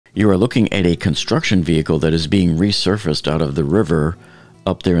You are looking at a construction vehicle that is being resurfaced out of the river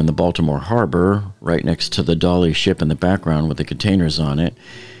up there in the Baltimore harbor, right next to the Dolly ship in the background with the containers on it.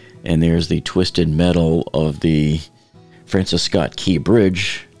 And there's the twisted metal of the Francis Scott Key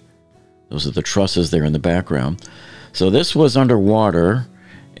Bridge. Those are the trusses there in the background. So this was underwater,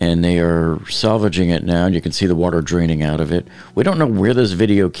 and they are salvaging it now. You can see the water draining out of it. We don't know where this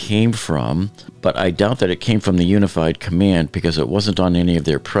video came from, but I doubt that it came from the Unified Command because it wasn't on any of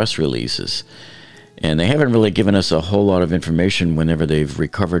their press releases. And they haven't really given us a whole lot of information whenever they've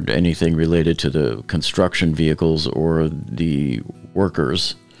recovered anything related to the construction vehicles or the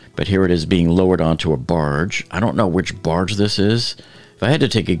workers. But here it is being lowered onto a barge. I don't know which barge this is. If I had to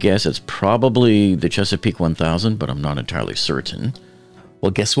take a guess, it's probably the Chesapeake 1000, but I'm not entirely certain.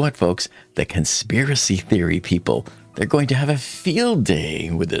 Well, guess what, folks? The conspiracy theory people, they're going to have a field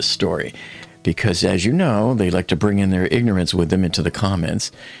day with this story. Because, as you know, they like to bring in their ignorance with them into the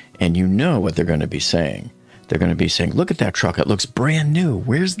comments. And you know what they're going to be saying. They're going to be saying, look at that truck. It looks brand new.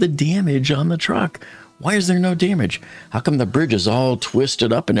 Where's the damage on the truck? Why is there no damage? How come the bridge is all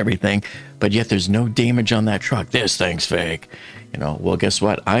twisted up and everything, but yet there's no damage on that truck? This thing's fake. You know, well, guess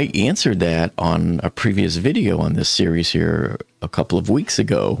what? I answered that on a previous video on this series here a couple of weeks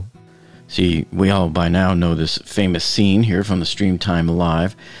ago. See, we all by now know this famous scene here from the Stream Time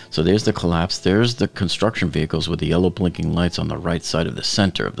Live. So there's the collapse. There's the construction vehicles with the yellow blinking lights on the right side of the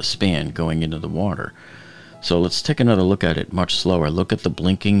center of the span going into the water. So let's take another look at it much slower. Look at the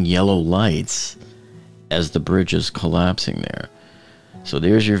blinking yellow lights as the bridge is collapsing there. So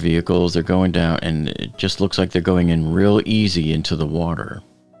there's your vehicles. They're going down, and it just looks like they're going in real easy into the water.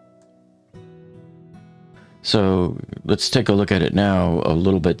 So let's take a look at it now a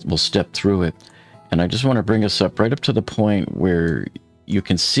little bit. We'll step through it. And I just want to bring us up right up to the point where you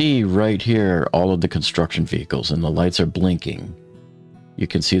can see right here all of the construction vehicles, and the lights are blinking. You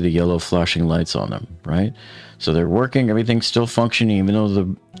can see the yellow flashing lights on them, right? So they're working, everything's still functioning, even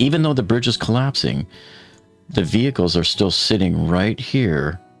though the bridge is collapsing. The vehicles are still sitting right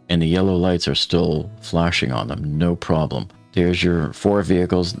here, and the yellow lights are still flashing on them, no problem. There's your 4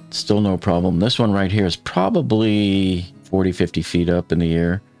 vehicles, still no problem. This one right here is probably 40, 50 feet up in the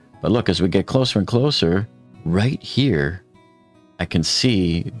air. But look, as we get closer and closer, right here, I can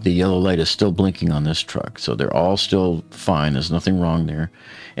see the yellow light is still blinking on this truck. So they're all still fine. There's nothing wrong there.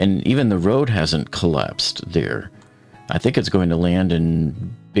 And even the road hasn't collapsed there. I think it's going to land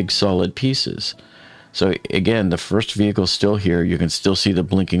in big solid pieces. So again, the first vehicle's still here. You can still see the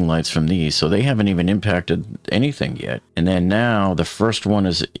blinking lights from these. So they haven't even impacted anything yet. And then now the first one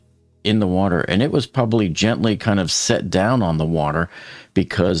is in the water, and it was probably gently kind of set down on the water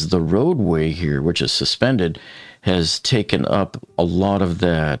because the roadway here, which is suspended, has taken up a lot of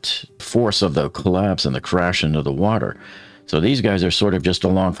that force of the collapse and the crash into the water. So these guys are sort of just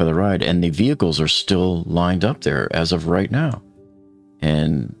along for the ride, and the vehicles are still lined up there as of right now.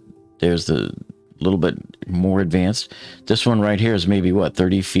 And there's the little bit more advanced. This one right here is maybe, what,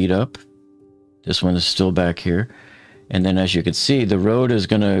 30 feet up? This one is still back here. And then as you can see, the road is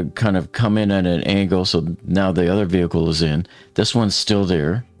going to kind of come in at an angle, so now the other vehicle is in. This one's still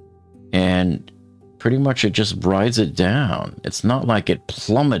there. And pretty much it just rides it down. It's not like it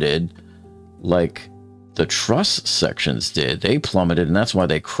plummeted like the truss sections did. They plummeted, and that's why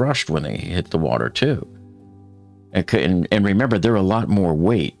they crushed when they hit the water too. And remember, they're a lot more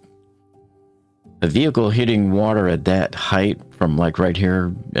weight. A vehicle hitting water at that height from like right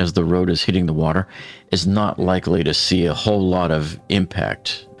here as the road is hitting the water is not likely to see a whole lot of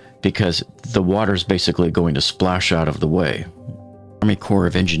impact because the water is basically going to splash out of the way. Army Corps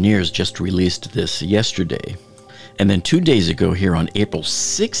of Engineers just released this yesterday. And then 2 days ago here on April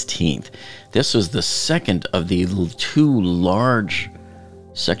 16th, this was the second of the 2 large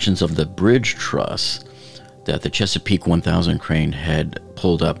sections of the bridge truss that the Chesapeake 1000 crane had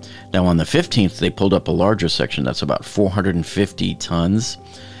pulled up. Now on the 15th, they pulled up a larger section that's about 450 tons.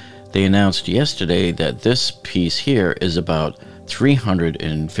 They announced yesterday that this piece here is about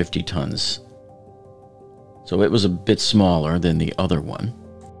 350 tons. So it was a bit smaller than the other one.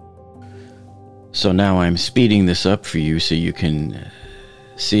 So now I'm speeding this up for you so you can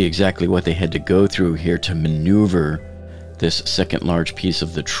see exactly what they had to go through here to maneuver this second large piece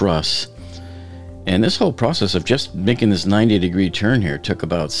of the truss. And this whole process of just making this 90-degree turn here took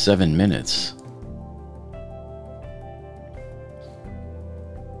about 7 minutes.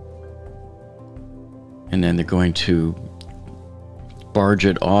 And then they're going to barge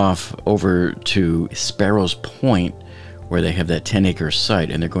it off over to Sparrows Point, where they have that 10-acre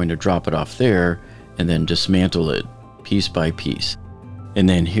site, and they're going to drop it off there and then dismantle it piece by piece. And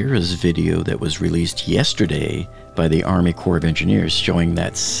then here is video that was released yesterday by the Army Corps of Engineers, showing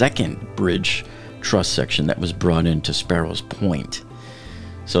that second bridge truss section that was brought into Sparrows Point.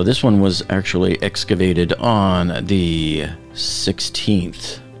 So this one was actually excavated on the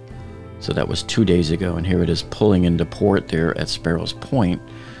 16th. So that was 2 days ago, and here it is pulling into port there at Sparrows Point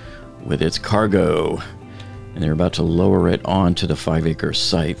with its cargo. And they're about to lower it onto the 5-acre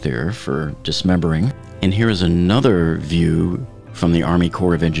site there for dismembering. And here is another view from the Army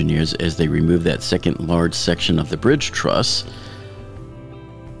Corps of Engineers as they remove that second large section of the bridge truss.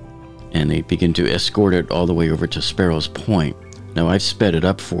 And they begin to escort it all the way over to Sparrows Point. Now I've sped it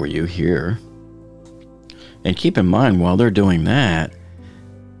up for you here. And keep in mind, while they're doing that,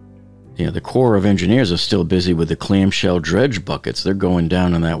 the Corps of Engineers are still busy with the clamshell dredge buckets. They're going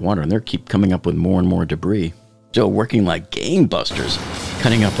down in that water, and they keep coming up with more and more debris. Still working like gangbusters,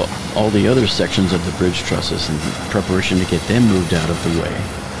 cutting up all the other sections of the bridge trusses in preparation to get them moved out of the way.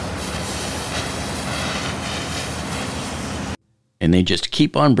 And they just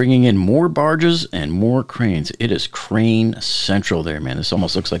keep on bringing in more barges and more cranes. It is crane central there, man. This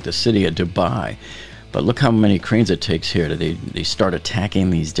almost looks like the city of Dubai. But look how many cranes it takes here. They start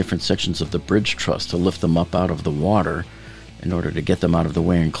attacking these different sections of the bridge truss to lift them up out of the water in order to get them out of the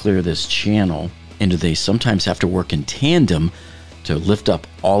way and clear this channel. And they sometimes have to work in tandem to lift up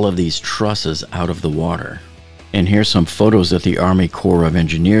all of these trusses out of the water. And here's some photos that the Army Corps of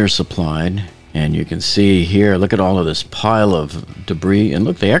Engineers supplied. And you can see here, look at all of this pile of debris. And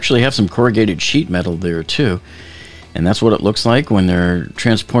look, they actually have some corrugated sheet metal there too. And that's what it looks like when they're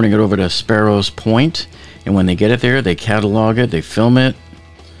transporting it over to Sparrows Point. And when they get it there, they catalog it, they film it,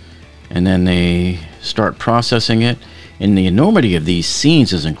 and then they start processing it. And the enormity of these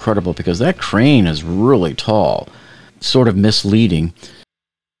scenes is incredible because that crane is really tall, sort of misleading.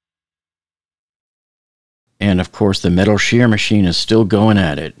 And of course, the metal shear machine is still going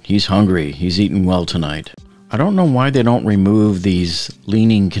at it. He's hungry. He's eating well tonight. I don't know why they don't remove these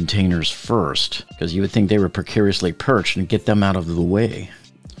leaning containers first, because you would think they were precariously perched and get them out of the way.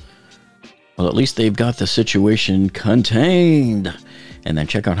 Well, at least they've got the situation contained. And then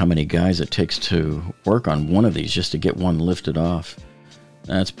check out how many guys it takes to work on one of these just to get one lifted off.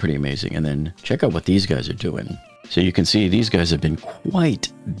 That's pretty amazing. And then check out what these guys are doing. So you can see these guys have been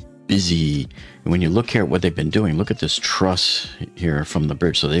quite busy. And when you look here at what they've been doing, look at this truss here from the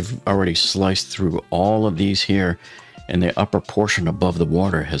bridge. So they've already sliced through all of these here, and the upper portion above the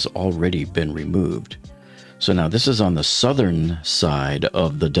water has already been removed. So now this is on the southern side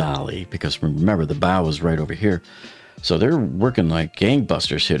of the dolly, because remember, the bow is right over here. So they're working like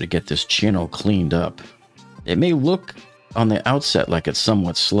gangbusters here to get this channel cleaned up. It may look on the outset like it's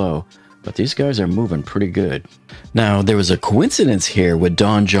somewhat slow, but these guys are moving pretty good. Now, there was a coincidence here with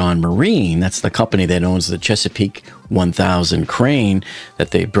Donjon Marine. That's the company that owns the Chesapeake 1000 crane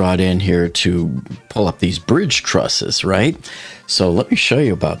that they brought in here to pull up these bridge trusses, right? So let me show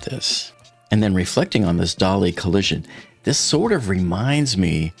you about this. And then reflecting on this dolly collision, this sort of reminds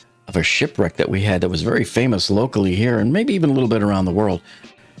me of a shipwreck that we had that was very famous locally here and maybe even a little bit around the world.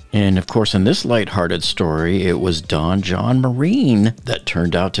 And of course, in this lighthearted story, it was Donjon Marine that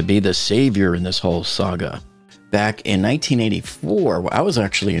turned out to be the savior in this whole saga. Back in 1984, I was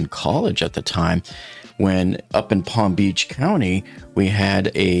actually in college at the time when up in Palm Beach County, we had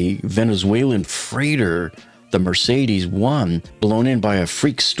a Venezuelan freighter, the Mercedes One, blown in by a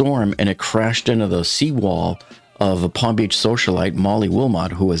freak storm, and it crashed into the seawall of a Palm Beach socialite, Molly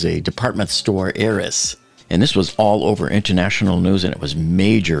Wilmot, who was a department store heiress. And this was all over international news, and it was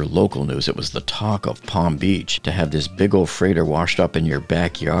major local news. It was the talk of Palm Beach to have this big old freighter washed up in your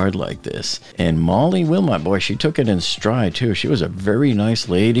backyard like this. And Molly Wilmot, boy, she took it in stride too. She was a very nice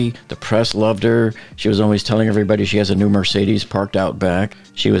lady. The press loved her. She was always telling everybody she has a new Mercedes parked out back.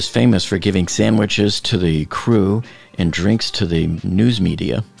 She was famous for giving sandwiches to the crew and drinks to the news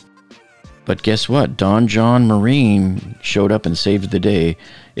media. But guess what? Donjon Marine showed up and saved the day.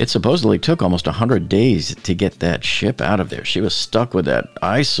 It supposedly took almost 100 days to get that ship out of there. She was stuck with that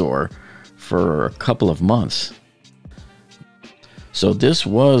eyesore for a couple of months. So this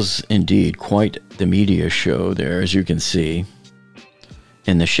was indeed quite the media show there, as you can see.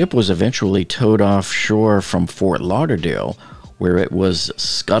 And the ship was eventually towed offshore from Fort Lauderdale, where it was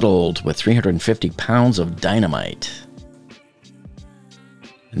scuttled with 350 pounds of dynamite.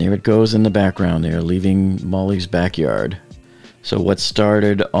 And there it goes in the background there, leaving Molly's backyard. So what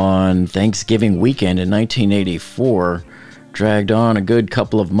started on Thanksgiving weekend in 1984 dragged on a good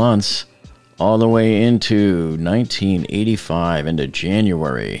couple of months all the way into 1985, into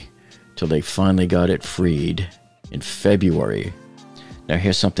January, till they finally got it freed in February. Now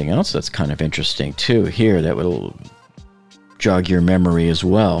here's something else that's kind of interesting too here that will jog your memory as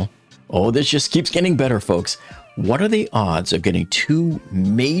well. Oh, this just keeps getting better, folks. What are the odds of getting two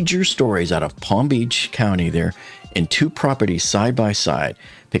major stories out of Palm Beach County there in two properties side by side?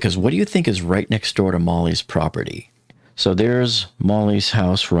 Because what do you think is right next door to Molly's property? So there's Molly's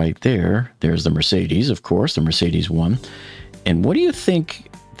house right there. There's the Mercedes, of course, the Mercedes one. And what do you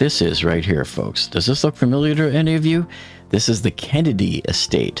think this is right here, folks? Does this look familiar to any of you? This is the Kennedy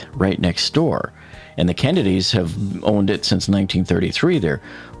estate right next door. And the Kennedys have owned it since 1933 there.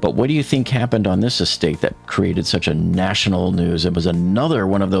 But what do you think happened on this estate that created such a national news? It was another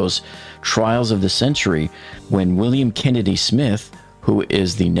one of those trials of the century when William Kennedy Smith, who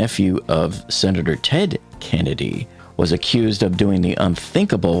is the nephew of Senator Ted Kennedy, was accused of doing the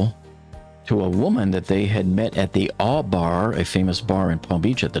unthinkable to a woman that they had met at the All Bar, a famous bar in Palm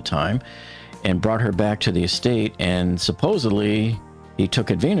Beach at the time, and brought her back to the estate. And supposedly he took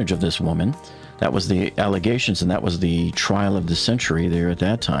advantage of this woman. That was the allegations, and that was the trial of the century there at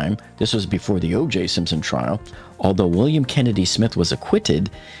that time. This was before the O.J. Simpson trial, although William Kennedy Smith was acquitted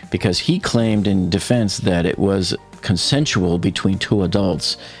because he claimed in defense that it was consensual between two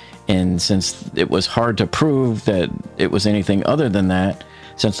adults. And since it was hard to prove that it was anything other than that,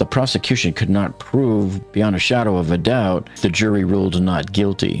 since the prosecution could not prove beyond a shadow of a doubt, the jury ruled not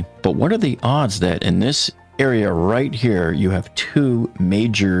guilty. But what are the odds that in this area right here, you have two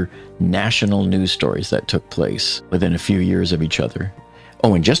major national news stories that took place within a few years of each other?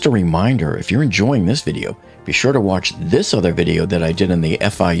 Oh, and just a reminder, if you're enjoying this video, be sure to watch this other video that I did in the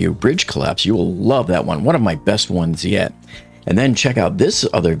FIU bridge collapse. You will love that one of my best ones yet. And then check out this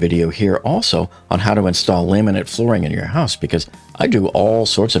other video here also on how to install laminate flooring in your house, because I do all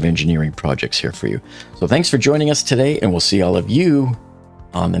sorts of engineering projects here for you. So thanks for joining us today, and we'll see all of you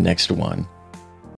on the next one.